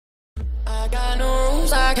got no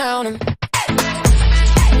rules, I count 'em.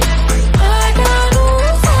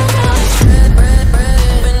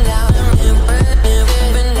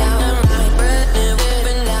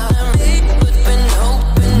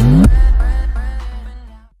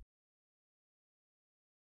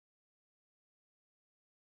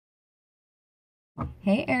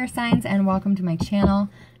 Hey air signs, and welcome to my channel.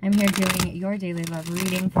 I'm here doing your daily love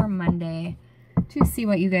reading for Monday to see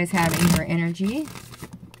what you guys have in your energy.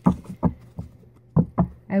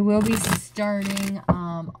 I will be starting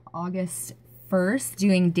August 1st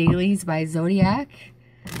doing dailies by Zodiac,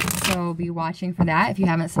 so be watching for that. If you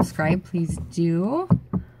haven't subscribed, please do.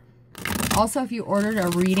 Also, if you ordered a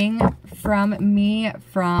reading from me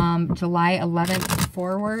from July 11th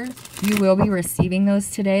forward, you will be receiving those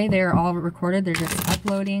today. They're all recorded. They're just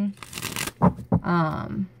uploading.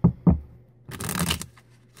 I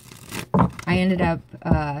ended up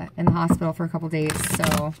in the hospital for a couple days,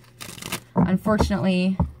 so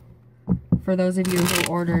unfortunately, for those of you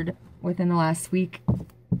who ordered within the last week,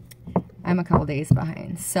 I'm a couple days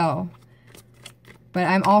behind. So, but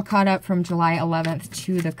I'm all caught up from July 11th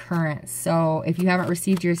to the current. So if you haven't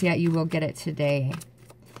received yours yet, you will get it today.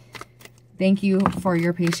 Thank you for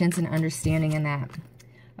your patience and understanding in that.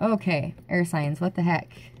 Okay, air signs, what the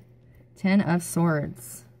heck? 10 of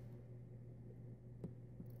Swords.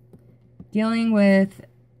 Dealing with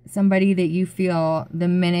somebody that you feel the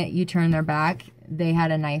minute you turn their back, they had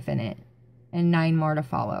a knife in it. And 9 more to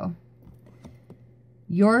follow.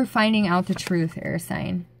 You're finding out the truth, air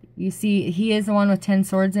sign. You see, he is the one with 10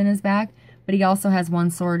 swords in his back, but he also has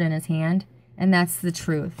 1 sword in his hand, and that's the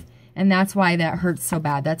truth. And that's why that hurts so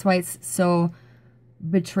bad. That's why it's so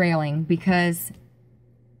betraying, because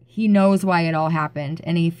he knows why it all happened,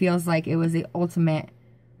 and he feels like it was the ultimate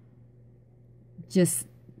just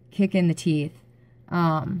kick in the teeth.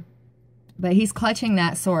 But he's clutching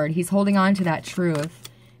that sword. He's holding on to that truth,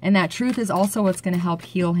 and that truth is also what's going to help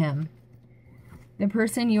heal him. The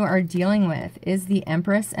person you are dealing with is the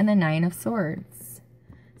Empress and the 9 of Swords.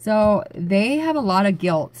 So they have a lot of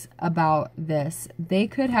guilt about this. They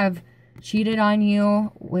could have cheated on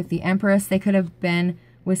you with the Empress. They could have been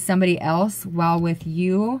with somebody else while with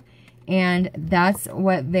you. And that's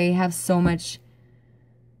what they have so much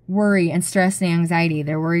worry and stress and anxiety.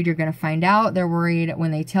 They're worried you're going to find out. They're worried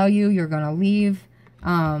when they tell you you're going to leave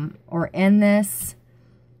or end this.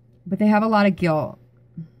 But they have a lot of guilt.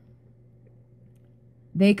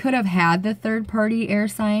 They could have had the third party air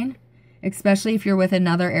sign, especially if you're with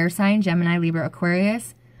another air sign, Gemini, Libra,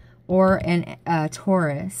 Aquarius, or an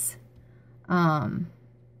Taurus. It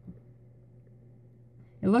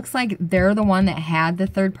looks like they're the one that had the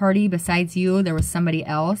third party. Besides you, there was somebody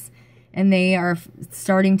else, and they are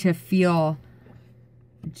starting to feel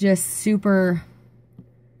just super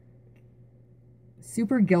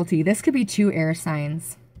guilty. This could be 2 air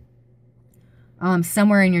signs.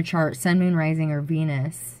 Somewhere in your chart, Sun, Moon, Rising, or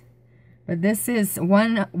Venus. But this is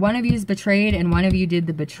one of you is betrayed, and one of you did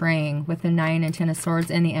the betraying with the 9 and 10 of Swords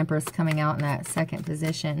and the Empress coming out in that second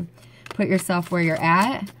position. Put yourself where you're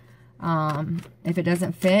at. If it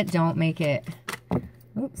doesn't fit, don't make it.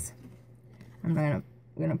 Oops. I'm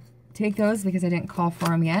gonna take those because I didn't call for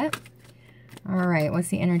them yet. All right, what's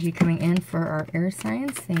the energy coming in for our air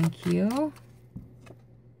signs? Thank you.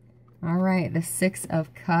 All right, the 6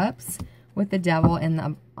 of Cups with the Devil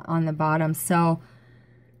on the bottom. So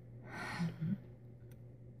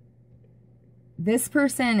this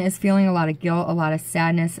person is feeling a lot of guilt, a lot of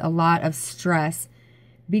sadness, a lot of stress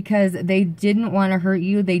because they didn't want to hurt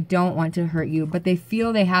you. They don't want to hurt you, but they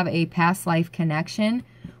feel they have a past life connection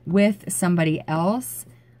with somebody else.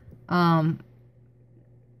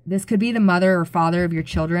 This could be the mother or father of your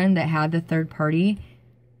children that had the third party.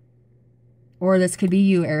 Or this could be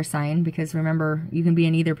you, air sign, because remember, you can be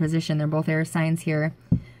in either position. They're both air signs here.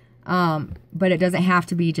 But it doesn't have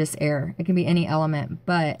to be just air. It can be any element.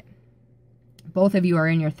 But both of you are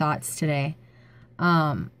in your thoughts today.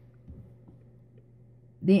 The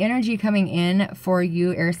energy coming in for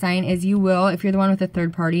you, air sign, is you will, if you're the one with the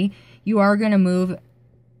third party, you are going to move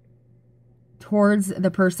towards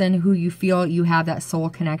the person who you feel you have that soul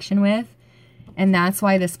connection with. And that's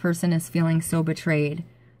why this person is feeling so betrayed.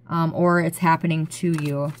 Or it's happening to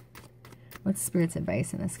you. What's Spirit's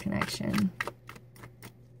advice in this connection?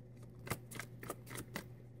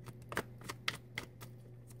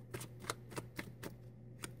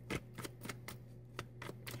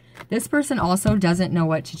 This person also doesn't know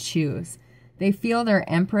what to choose. They feel their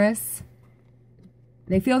Empress.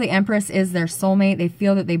 They feel the Empress is their soulmate. They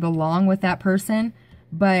feel that they belong with that person.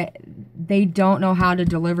 but they don't know how to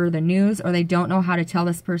deliver the news, or they don't know how to tell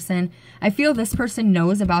this person. I feel this person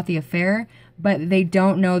knows about the affair, but they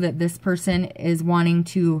don't know that this person is wanting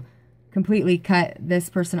to completely cut this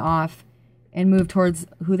person off and move towards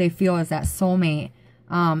who they feel is that soulmate.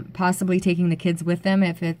 Possibly taking the kids with them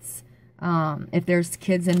if there's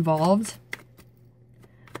kids involved,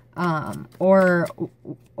 or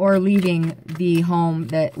leaving the home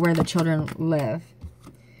where the children live.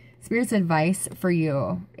 Spirit's advice for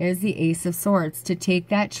you is the Ace of Swords, to take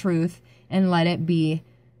that truth and let it be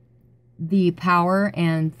the power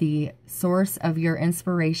and the source of your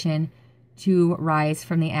inspiration to rise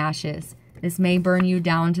from the ashes. This may burn you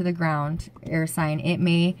down to the ground, air sign. It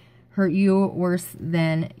may hurt you worse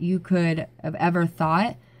than you could have ever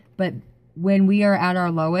thought. But when we are at our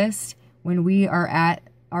lowest, when we are at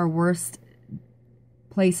our worst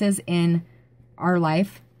places in our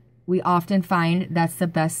life, we often find that's the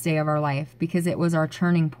best day of our life, because it was our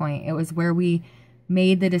turning point. It was where we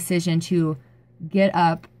made the decision to get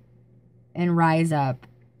up and rise up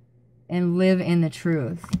and live in the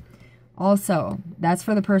truth. Also, that's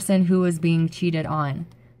for the person who is being cheated on.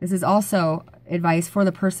 This is also advice for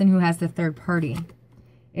the person who has the third party.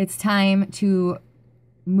 It's time to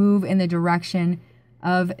move in the direction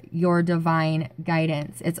of your divine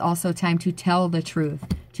guidance. It's also time to tell the truth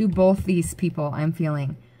to both these people, I'm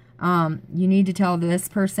feeling. You need to tell this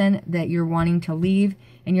person that you're wanting to leave,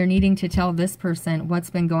 and you're needing to tell this person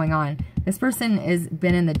what's been going on. This person has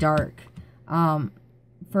been in the dark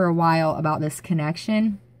for a while about this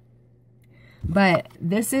connection. But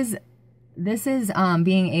this is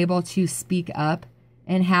being able to speak up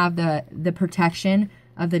and have the protection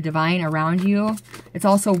of the divine around you. It's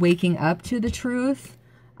also waking up to the truth.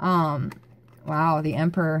 Wow, the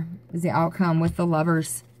Emperor is the outcome with the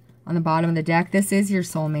Lovers on the bottom of the deck. This is your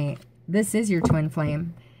soulmate. This is your twin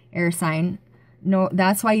flame, air sign. No,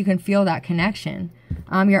 that's why you can feel that connection.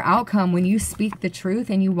 Your outcome, when you speak the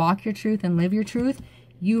truth and you walk your truth and live your truth,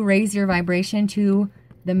 you raise your vibration to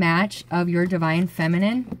the match of your divine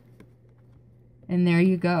feminine. And there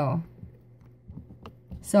you go.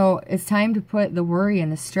 So it's time to put the worry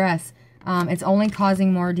and the stress. It's only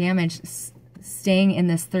causing more damage staying in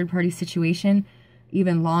this third-party situation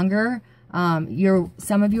even longer.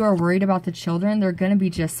 Some of you are worried about the children. They're going to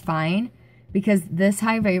be just fine, because this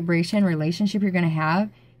high vibration relationship you're going to have,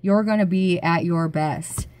 you're going to be at your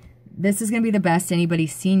best. This is going to be the best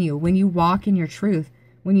anybody's seen you. When you walk in your truth,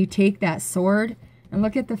 when you take that sword, and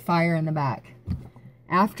look at the fire in the back.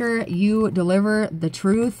 After you deliver the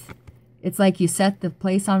truth, it's like you set the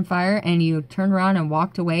place on fire and you turned around and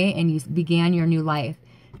walked away and you began your new life.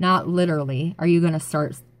 Not literally are you going to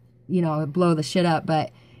start, blow the shit up,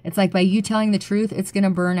 but it's like by you telling the truth, it's going to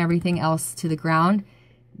burn everything else to the ground,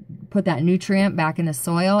 put that nutrient back in the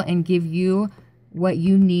soil, and give you what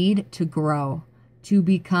you need to grow, to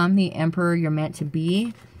become the emperor you're meant to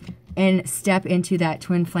be, and step into that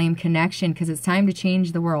twin flame connection, because it's time to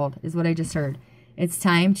change the world, is what I just heard. It's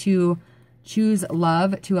time to choose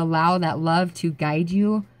love, to allow that love to guide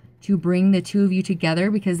you, to bring the two of you together,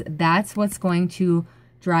 because that's what's going to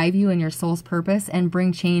drive you in your soul's purpose and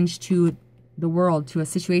bring change to the world, to a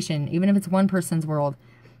situation. Even if it's one person's world,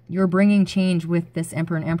 you're bringing change with this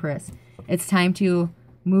Emperor and Empress. It's time to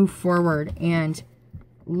move forward and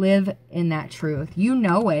live in that truth. You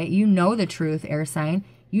know it. You know the truth, air sign.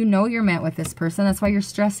 You know you're meant with this person. That's why you're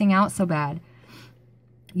stressing out so bad.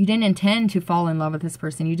 You didn't intend to fall in love with this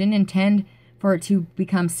person. You didn't intend for it to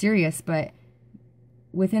become serious, but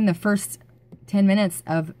within the first 10 minutes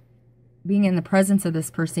of being in the presence of this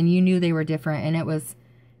person, you knew they were different, and it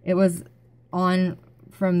was on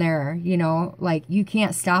from there, like you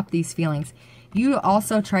can't stop these feelings. You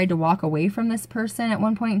also tried to walk away from this person at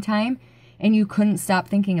one point in time, and you couldn't stop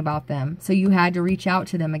thinking about them. So you had to reach out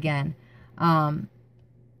to them again.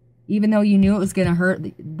 Even though you knew it was going to hurt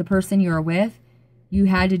the person you were with, you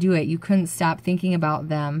had to do it. You couldn't stop thinking about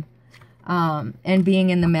them, and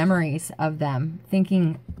being in the memories of them,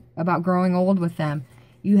 thinking about growing old with them.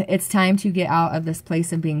 It's time to get out of this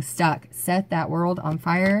place of being stuck. Set that world on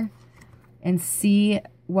fire and see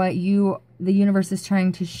what the universe is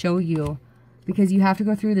trying to show you, because you have to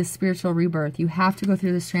go through this spiritual rebirth. You have to go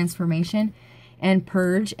through this transformation and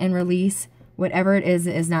purge and release whatever it is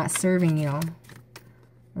that is not serving you.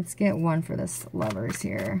 Let's get one for this Lovers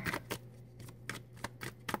here.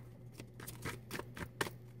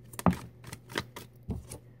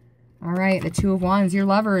 All right, the Two of Wands. Your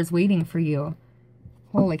lover is waiting for you.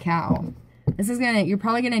 Holy cow. You're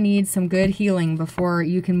probably gonna need some good healing before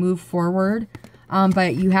you can move forward.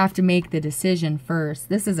 But you have to make the decision first.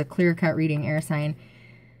 This is a clear-cut reading, air sign.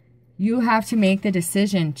 You have to make the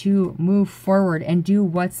decision to move forward and do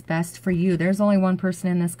what's best for you. There's only one person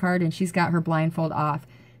in this card, and she's got her blindfold off.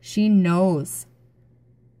 She knows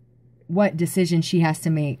what decision she has to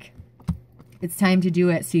make. It's time to do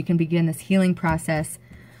it so you can begin this healing process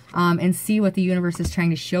and see what the universe is trying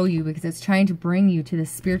to show you, because it's trying to bring you to this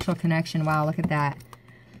spiritual connection. Wow, look at that.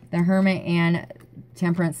 The Hermit and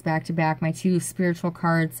Temperance back to back, my two spiritual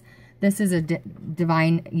cards. This is a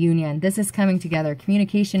divine union. This is coming together.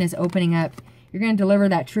 Communication is opening up. You're going to deliver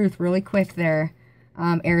that truth really quick there,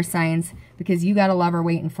 air signs, because you got a lover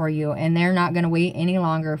waiting for you, and they're not going to wait any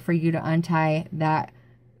longer for you to untie that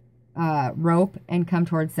rope and come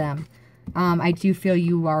towards them. I do feel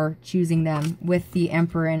you are choosing them with the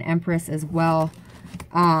Emperor and Empress as well.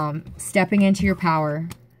 Stepping into your power.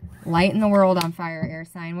 Lighting the world on fire, air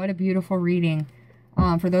sign. What a beautiful reading.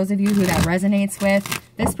 For those of you who that resonates with,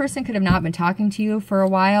 this person could have not been talking to you for a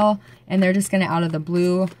while, and they're just going to, out of the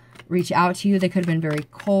blue, reach out to you. They could have been very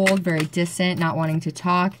cold, very distant, not wanting to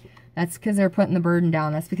talk. That's because they're putting the burden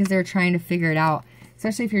down. That's because they're trying to figure it out.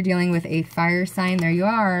 Especially if you're dealing with a fire sign. There you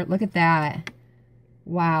are. Look at that.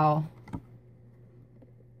 Wow.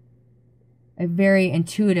 A very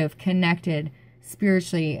intuitive, connected,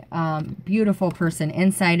 spiritually beautiful person,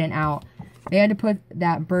 inside and out. They had to put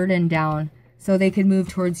that burden down so they could move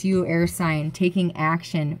towards you, air sign, taking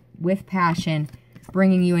action with passion,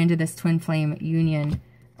 bringing you into this twin flame union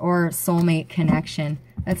or soulmate connection.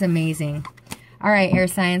 That's amazing. All right, air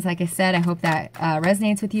signs, like I said, I hope that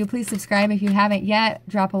resonates with you. Please subscribe if you haven't yet.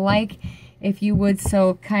 Drop a like if you would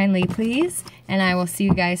so kindly, please. And I will see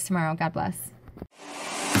you guys tomorrow. God bless.